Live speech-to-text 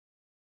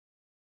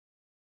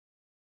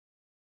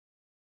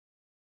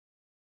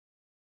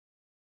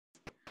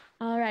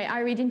All right,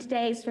 our reading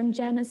today is from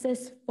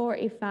Genesis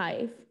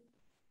 45. It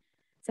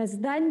says,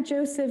 "Then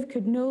Joseph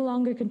could no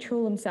longer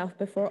control himself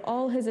before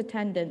all his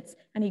attendants,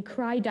 and he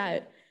cried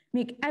out,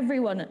 'Make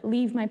everyone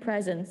leave my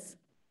presence.'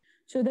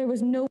 So there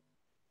was no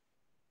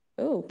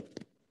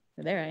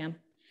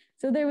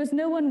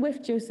one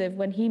with Joseph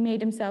when he made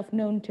himself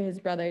known to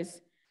his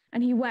brothers,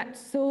 and he wept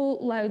so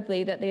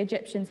loudly that the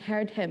Egyptians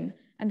heard him,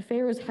 and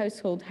Pharaoh's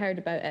household heard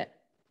about it.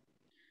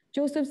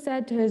 Joseph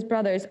said to his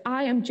brothers,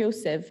 'I am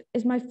Joseph.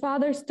 Is my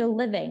father still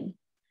living?'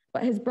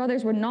 But his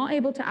brothers were not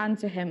able to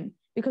answer him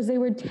because they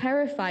were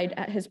terrified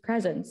at his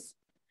presence.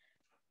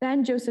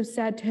 Then Joseph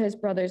said to his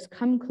brothers,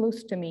 'Come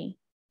close to me.'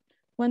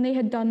 When they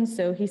had done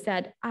so, he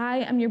said, 'I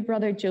am your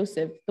brother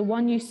Joseph, the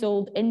one you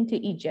sold into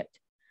Egypt.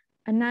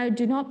 And now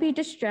do not be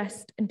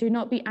distressed and do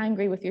not be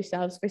angry with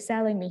yourselves for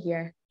selling me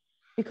here,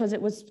 because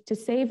it was to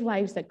save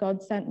lives that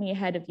God sent me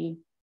ahead of you.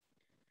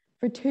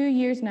 For 2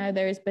 years now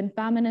there has been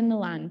famine in the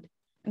land,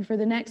 and for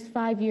the next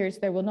 5 years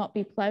there will not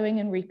be plowing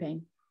and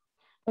reaping.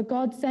 But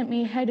God sent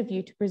me ahead of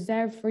you to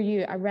preserve for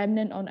you a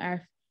remnant on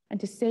earth and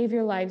to save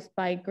your lives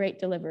by great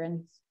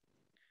deliverance.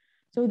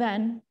 So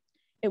then,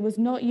 it was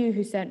not you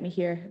who sent me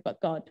here, but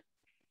God.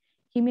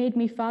 He made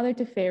me father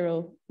to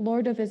Pharaoh,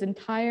 lord of his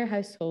entire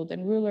household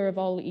and ruler of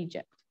all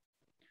Egypt.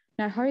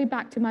 Now hurry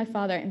back to my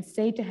father and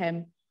say to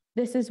him,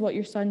 this is what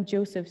your son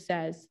Joseph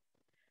says.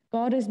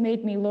 God has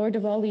made me lord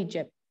of all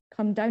Egypt.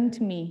 Come down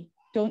to me,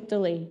 don't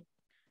delay.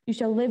 You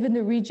shall live in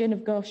the region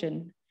of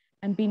Goshen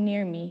and be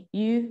near me,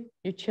 you,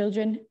 your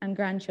children and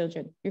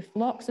grandchildren, your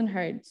flocks and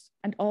herds,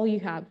 and all you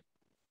have.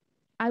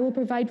 I will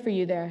provide for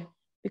you there,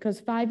 because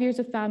 5 years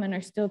of famine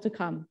are still to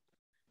come.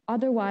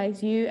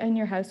 Otherwise, you and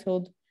your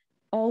household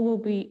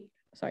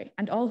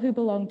and all who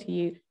belong to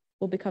you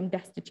will become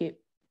destitute.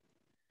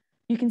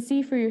 You can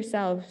see for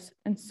yourselves,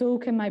 and so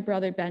can my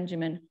brother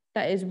Benjamin,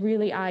 that it is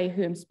really I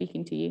who am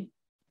speaking to you.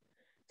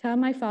 Tell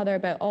my father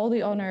about all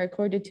the honor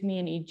accorded to me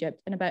in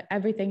Egypt and about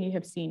everything you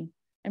have seen,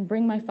 and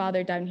bring my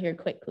father down here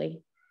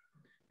quickly."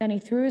 Then he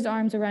threw his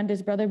arms around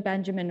his brother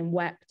Benjamin and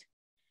wept.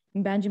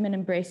 And Benjamin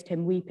embraced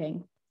him,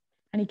 weeping.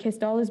 And he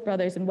kissed all his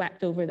brothers and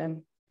wept over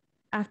them.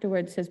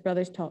 Afterwards, his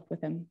brothers talked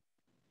with him.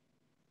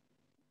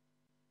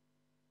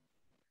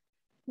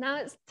 Now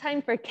it's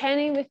time for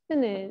Kenny with the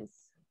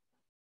news.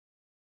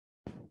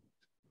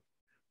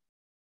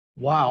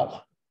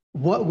 Wow,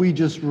 what we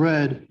just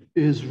read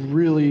is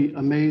really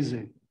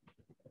amazing.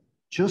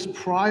 Just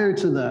prior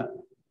to that,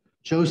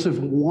 Joseph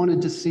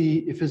wanted to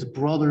see if his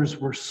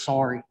brothers were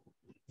sorry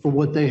for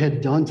what they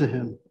had done to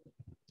him.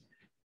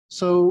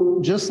 So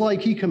just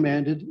like he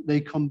commanded,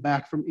 they come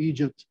back from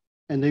Egypt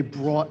and they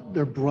brought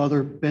their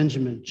brother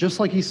Benjamin, just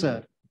like he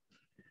said.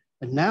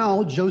 And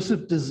now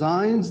Joseph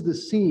designs the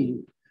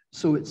scene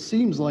so it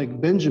seems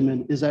like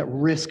Benjamin is at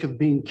risk of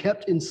being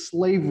kept in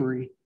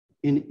slavery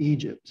in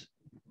Egypt.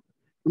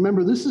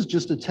 Remember, this is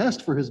just a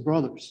test for his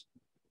brothers.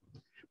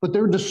 But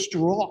they're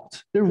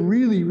distraught. They're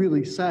really,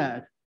 really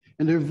sad.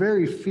 And they're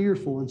very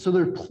fearful. And so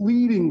they're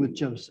pleading with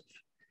Joseph.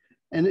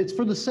 And it's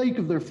for the sake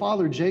of their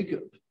father,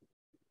 Jacob,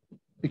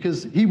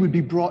 because he would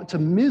be brought to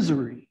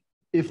misery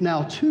if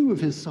now 2 of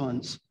his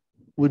sons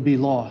would be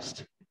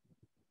lost.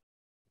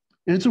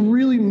 And it's a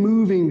really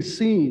moving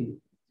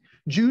scene.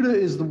 Judah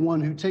is the one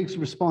who takes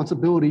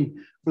responsibility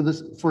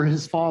for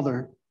his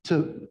father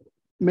to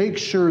make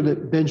sure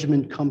that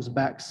Benjamin comes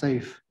back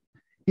safe.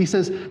 He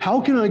says,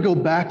 "How can I go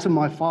back to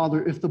my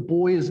father if the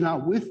boy is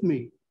not with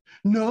me?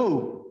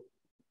 No,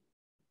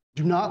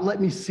 do not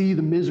let me see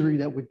the misery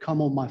that would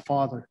come on my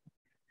father."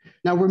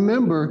 Now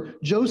remember,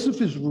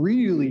 Joseph is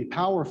really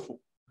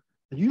powerful.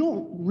 You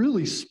don't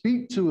really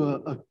speak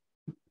to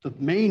the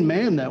main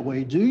man that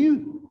way, do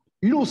you?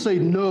 You don't say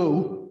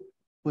no,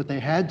 but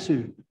they had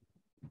to.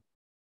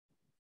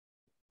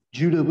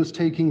 Judah was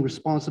taking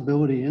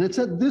responsibility. And it's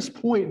at this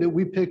point that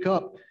we pick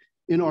up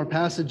in our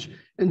passage,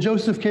 and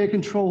Joseph can't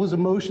control his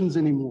emotions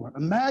anymore.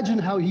 Imagine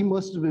how he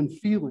must have been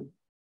feeling.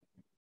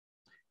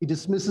 He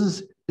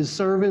dismisses his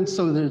servants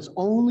so that it's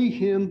only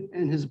him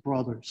and his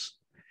brothers.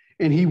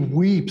 And he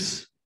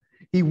weeps.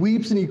 He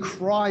weeps and he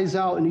cries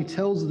out and he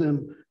tells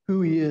them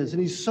who he is.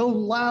 And he's so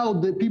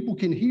loud that people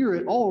can hear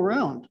it all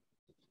around.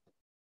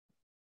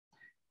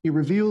 He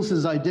reveals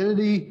his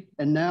identity,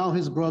 and now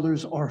his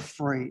brothers are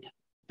afraid.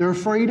 They're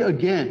afraid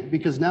again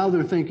because now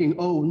they're thinking,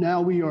 oh,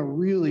 now we are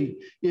really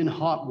in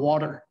hot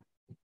water.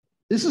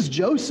 This is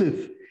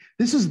Joseph.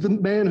 This is the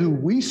man who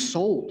we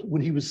sold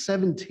when he was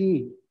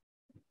 17.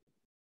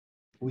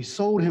 We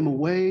sold him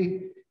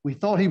away. We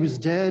thought he was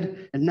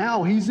dead, and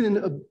now he's in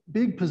a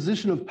big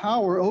position of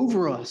power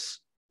over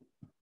us.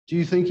 Do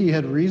you think he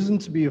had reason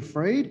to be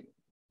afraid?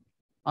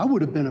 I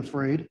would have been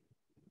afraid.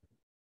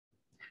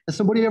 Has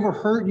somebody ever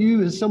hurt you?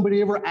 Has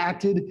somebody ever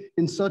acted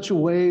in such a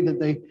way that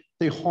they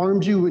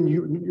harmed you and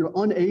you're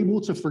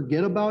unable to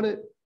forget about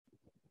it?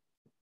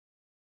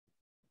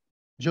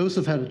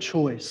 Joseph had a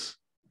choice.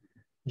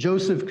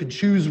 Joseph could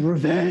choose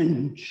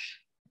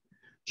revenge.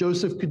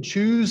 Joseph could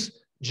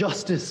choose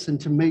justice and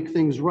to make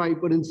things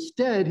right, but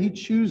instead he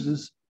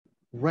chooses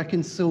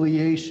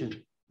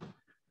reconciliation.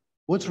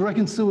 What's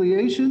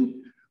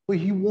reconciliation? but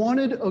he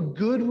wanted a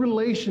good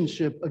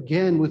relationship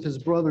again with his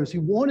brothers. He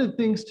wanted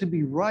things to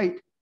be right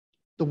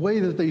the way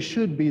that they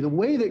should be, the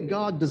way that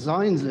God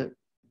designs it.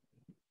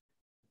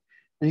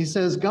 And he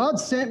says, God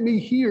sent me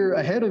here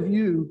ahead of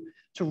you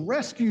to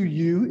rescue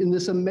you in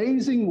this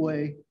amazing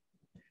way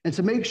and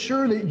to make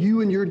sure that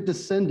you and your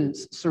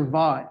descendants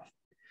survive.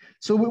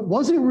 So it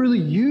wasn't really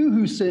you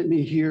who sent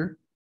me here,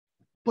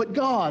 but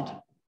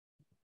God.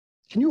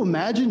 Can you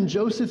imagine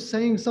Joseph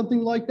saying something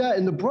like that?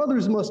 And the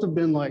brothers must have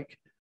been like,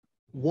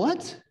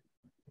 what?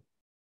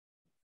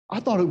 I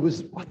thought it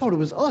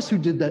was us who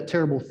did that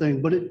terrible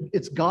thing, but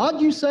it's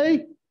God, you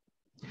say?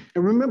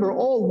 And remember,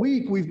 all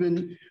week we've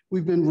been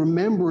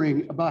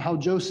remembering about how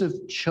Joseph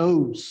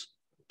chose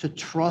to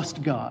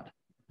trust God,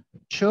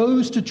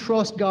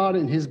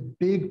 in his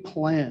big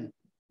plan.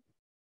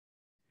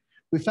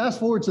 We fast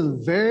forward to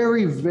the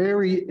very,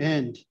 very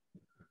end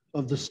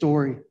of the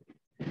story,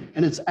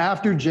 and it's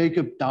after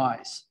Jacob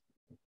dies.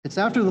 It's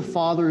after the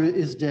father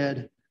is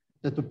dead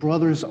that the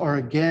brothers are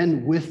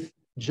again with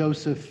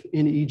Joseph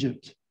in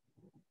Egypt.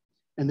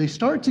 And they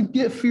start to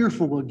get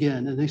fearful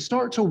again, and they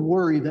start to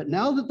worry that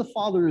now that the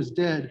father is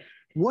dead,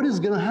 what is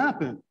going to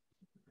happen?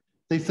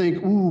 They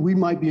think, ooh, we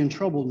might be in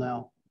trouble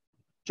now.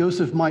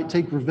 Joseph might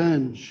take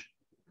revenge,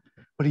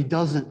 but he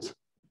doesn't.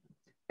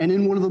 And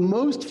in one of the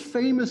most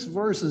famous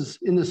verses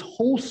in this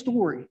whole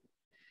story,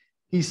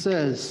 he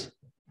says,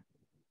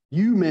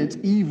 you meant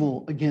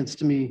evil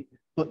against me,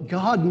 but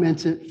God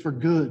meant it for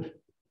good.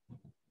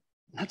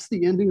 That's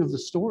the ending of the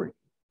story.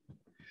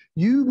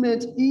 You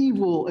meant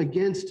evil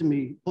against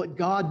me, but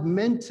God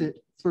meant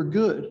it for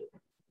good.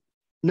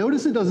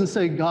 Notice it doesn't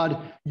say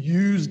God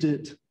used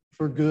it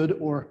for good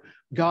or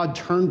God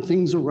turned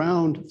things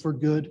around for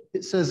good.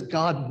 It says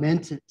God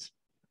meant it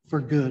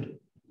for good.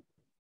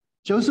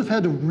 Joseph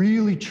had to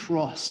really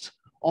trust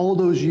all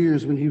those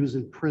years when he was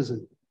in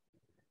prison,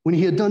 when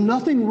he had done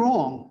nothing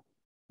wrong,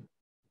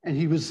 and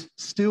he was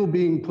still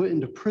being put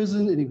into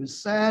prison, and he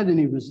was sad, and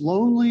he was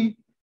lonely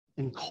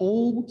and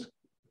cold.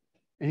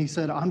 And he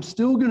said, I'm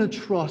still going to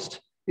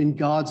trust in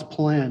God's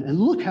plan. And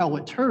look how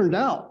it turned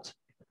out.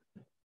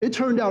 It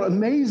turned out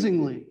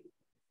amazingly.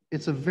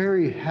 It's a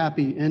very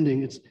happy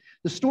ending.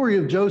 The story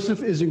of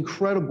Joseph is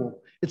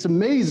incredible. It's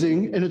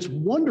amazing and it's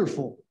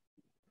wonderful.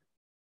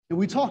 And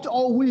we talked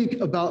all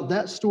week about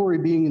that story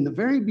being in the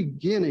very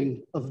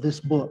beginning of this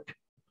book.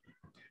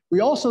 We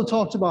also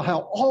talked about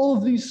how all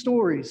of these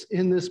stories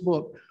in this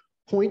book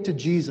point to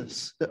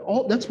Jesus.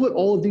 That's what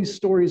all of these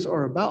stories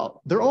are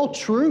about. They're all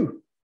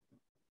true,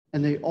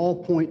 and they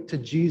all point to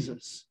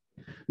Jesus.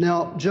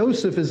 Now,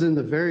 Joseph is in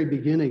the very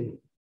beginning.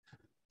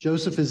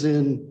 Joseph is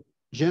in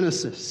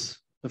Genesis,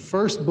 the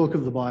first book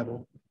of the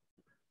Bible.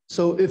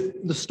 So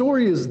if the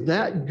story is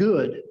that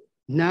good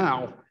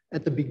now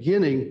at the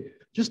beginning,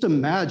 just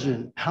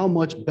imagine how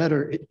much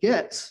better it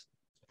gets.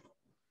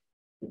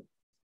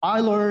 I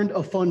learned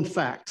a fun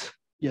fact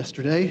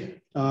yesterday.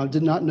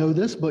 Did not know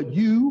this, but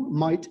you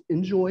might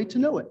enjoy to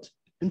know it.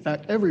 In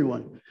fact,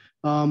 everyone.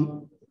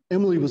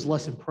 Emily was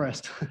less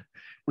impressed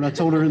when I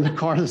told her in the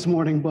car this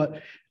morning,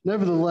 but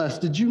nevertheless,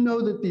 did you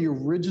know that the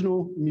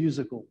original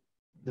musical,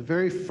 the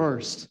very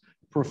first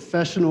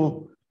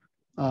professional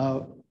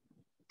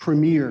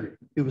premiere,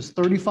 it was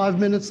 35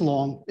 minutes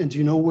long, and do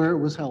you know where it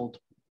was held?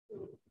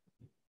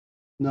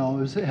 No,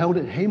 it was held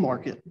at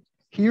Haymarket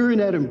here in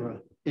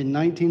Edinburgh in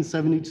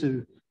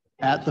 1972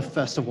 at the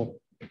festival.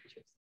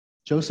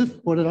 Joseph,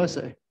 what did I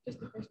say?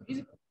 Just the first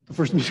musical. The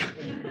first musical.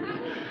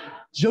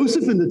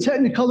 Joseph and the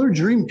Technicolor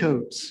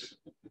Dreamcoats.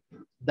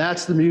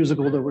 That's the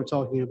musical that we're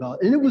talking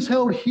about. And it was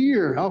held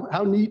here.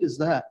 How neat is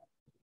that?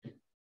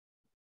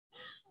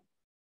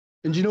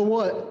 And you know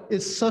what?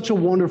 It's such a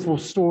wonderful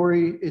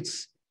story.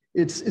 It's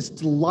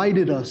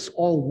delighted us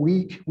all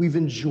week. We've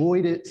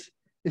enjoyed it.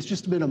 It's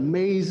just been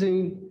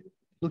amazing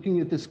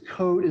looking at this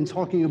coat and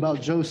talking about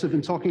Joseph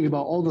and talking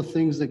about all the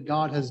things that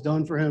God has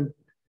done for him.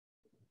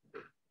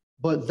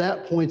 But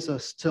that points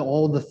us to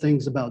all the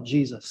things about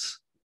Jesus.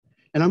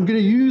 And I'm going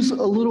to use a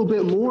little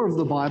bit more of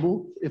the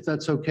Bible, if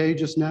that's okay,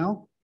 just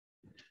now.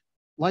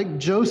 Like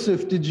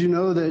Joseph, did you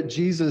know that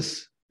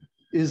Jesus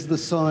is the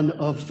Son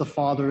of the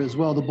Father as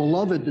well, the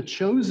beloved, the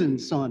chosen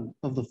Son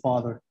of the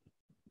Father?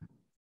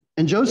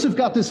 And Joseph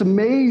got this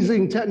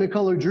amazing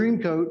Technicolor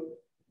Dreamcoat,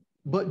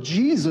 but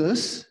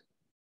Jesus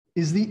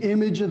is the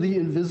image of the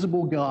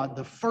invisible God,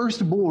 the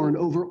firstborn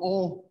over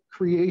all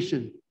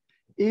creation.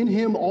 In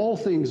him, all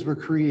things were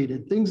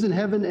created, things in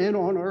heaven and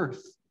on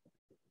earth.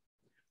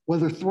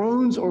 Whether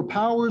thrones or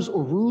powers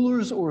or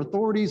rulers or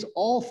authorities,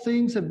 all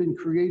things have been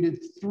created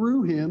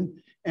through him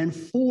and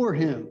for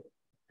him.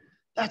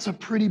 That's a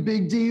pretty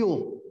big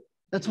deal.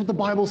 That's what the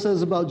Bible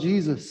says about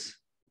Jesus.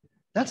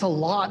 That's a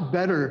lot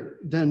better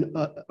than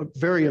a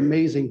very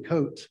amazing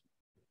coat.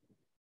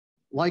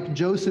 Like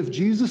Joseph,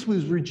 Jesus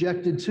was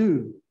rejected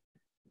too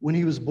when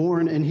he was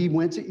born and he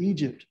went to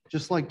Egypt,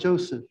 just like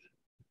Joseph.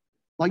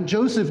 Like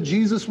Joseph,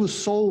 Jesus was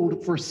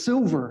sold for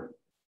silver.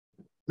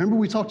 Remember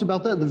we talked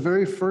about that the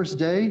very first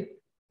day?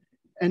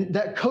 And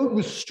that coat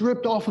was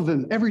stripped off of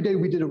him. Every day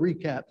we did a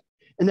recap.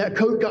 And that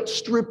coat got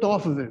stripped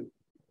off of him.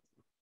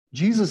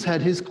 Jesus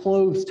had his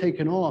clothes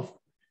taken off,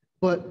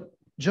 but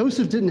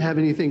Joseph didn't have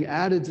anything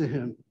added to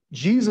him.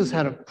 Jesus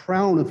had a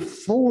crown of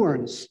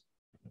thorns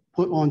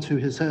put onto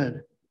his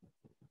head.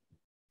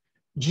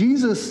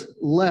 Jesus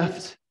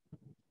left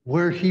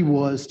where he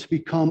was to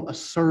become a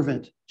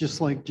servant,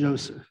 just like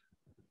Joseph.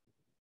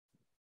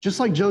 Just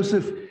like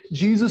Joseph,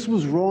 Jesus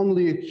was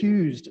wrongly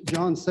accused.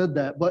 John said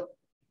that. But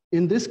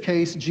in this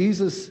case,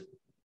 Jesus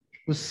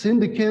was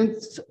sinned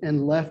against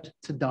and left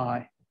to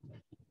die.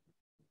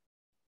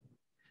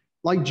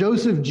 Like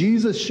Joseph,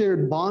 Jesus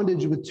shared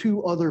bondage with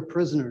two other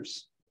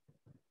prisoners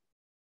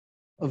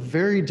of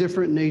very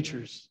different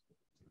natures.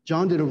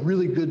 John did a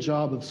really good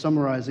job of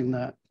summarizing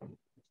that.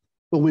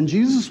 But when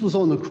Jesus was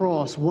on the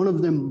cross, one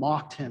of them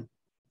mocked him.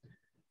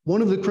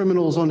 One of the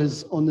criminals on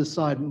this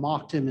side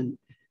mocked him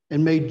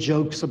and made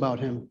jokes about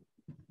him.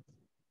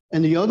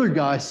 And the other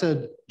guy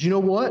said, "Do you know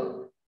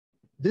what?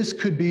 This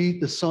could be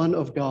the Son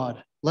of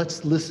God.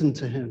 Let's listen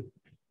to him."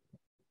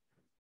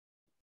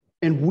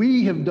 And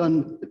we have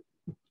done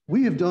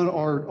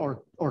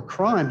our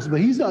crimes, but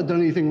he's not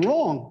done anything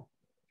wrong.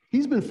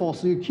 He's been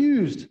falsely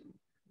accused.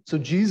 So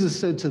Jesus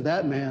said to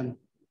that man,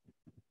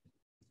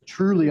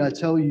 "Truly, I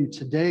tell you,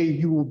 today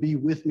you will be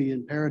with me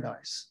in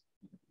paradise."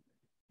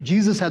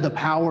 Jesus had the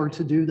power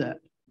to do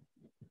that.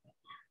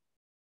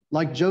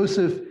 Like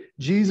Joseph,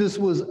 Jesus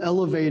was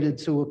elevated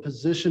to a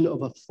position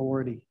of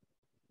authority.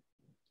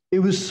 It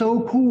was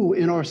so cool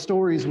in our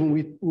stories when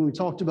we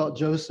talked about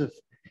Joseph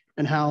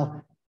and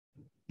how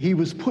he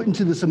was put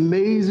into this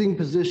amazing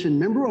position.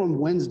 Remember on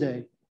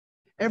Wednesday,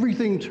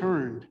 everything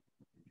turned,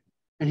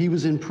 and he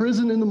was in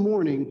prison in the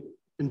morning,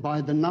 and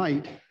by the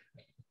night,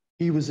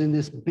 he was in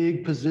this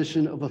big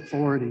position of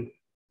authority.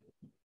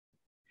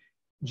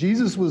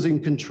 Jesus was in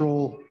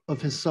control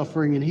of his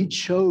suffering, and he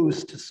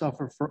chose to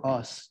suffer for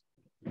us.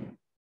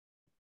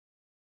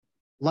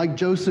 Like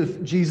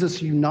Joseph,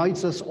 Jesus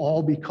unites us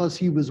all because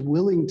he was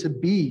willing to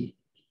be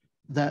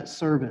that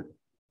servant.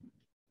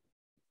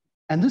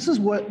 And this is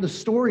what the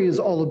story is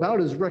all about,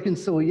 is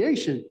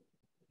reconciliation.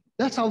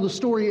 That's how the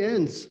story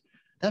ends.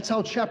 That's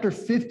how chapter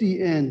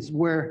 50 ends,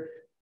 where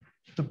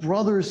the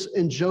brothers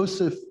and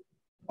Joseph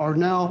are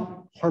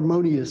now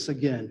harmonious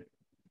again.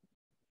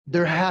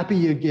 They're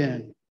happy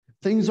again.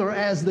 Things are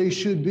as they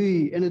should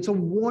be, and it's a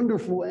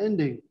wonderful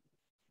ending.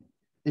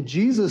 And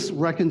Jesus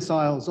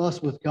reconciles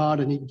us with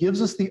God, and he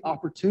gives us the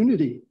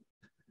opportunity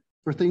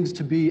for things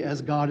to be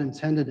as God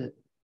intended it,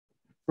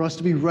 for us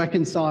to be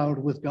reconciled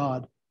with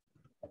God.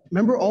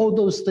 Remember all of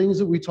those things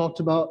that we talked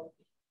about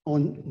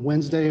on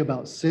Wednesday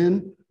about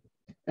sin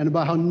and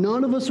about how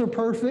none of us are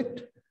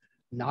perfect,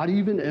 not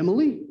even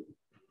Emily?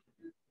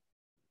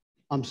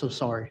 I'm so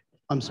sorry.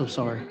 I'm so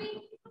sorry.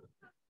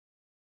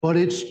 But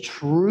it's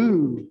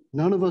true.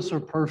 None of us are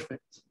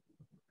perfect.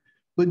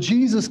 But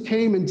Jesus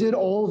came and did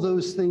all of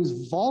those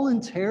things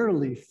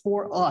voluntarily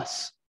for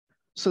us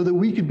so that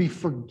we could be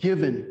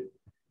forgiven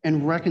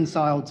and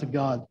reconciled to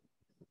God.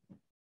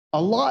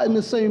 A lot in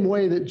the same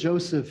way that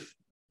Joseph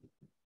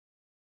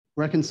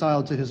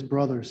reconciled to his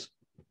brothers.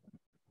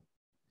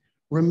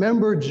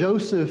 Remember,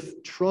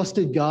 Joseph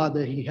trusted God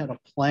that he had a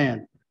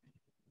plan.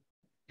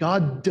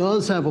 God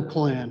does have a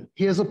plan.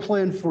 He has a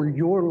plan for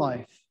your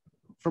life,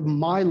 for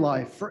my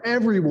life, for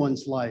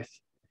everyone's life.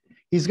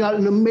 He's got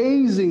an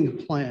amazing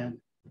plan.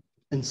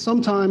 And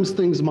sometimes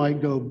things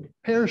might go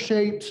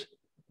pear-shaped.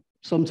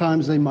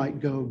 Sometimes they might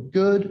go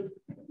good.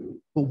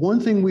 But one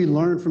thing we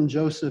learned from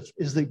Joseph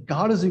is that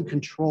God is in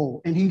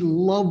control and he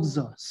loves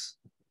us.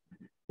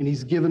 And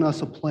he's given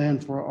us a plan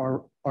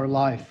for our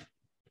life.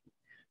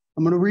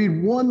 I'm going to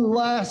read one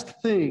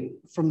last thing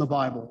from the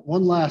Bible,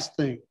 one last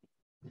thing.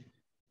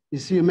 You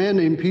see, a man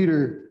named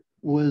Peter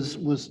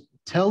was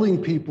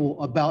telling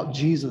people about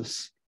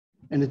Jesus,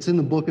 and it's in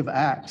the book of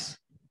Acts.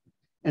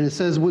 And it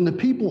says, when the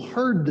people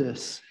heard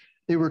this,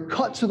 they were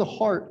cut to the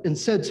heart and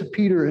said to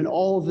Peter and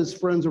all of his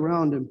friends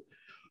around him,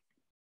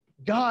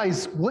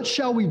 "Guys, what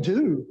shall we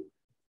do?"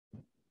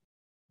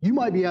 You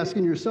might be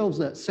asking yourselves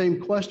that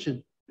same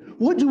question.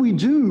 What do we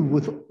do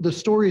with the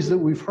stories that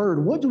we've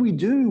heard? What do we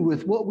do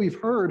with what we've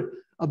heard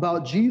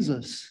about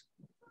Jesus?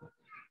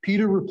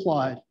 Peter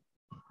replied,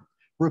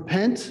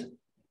 "Repent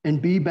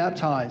and be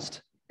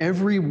baptized,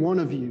 every one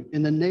of you,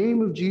 in the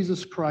name of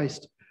Jesus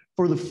Christ,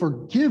 for the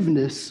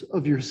forgiveness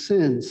of your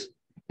sins,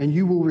 and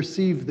you will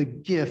receive the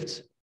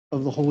gift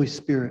of the Holy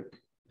Spirit."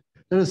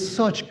 That is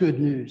such good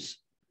news.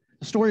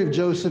 The story of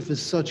Joseph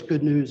is such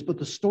good news, but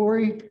the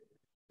story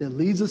that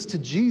leads us to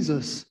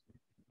Jesus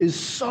is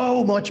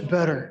so much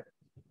better.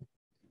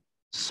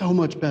 So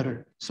much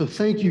better. So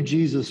thank you,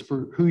 Jesus,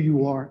 for who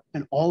you are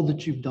and all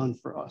that you've done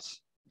for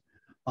us.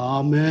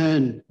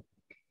 Amen.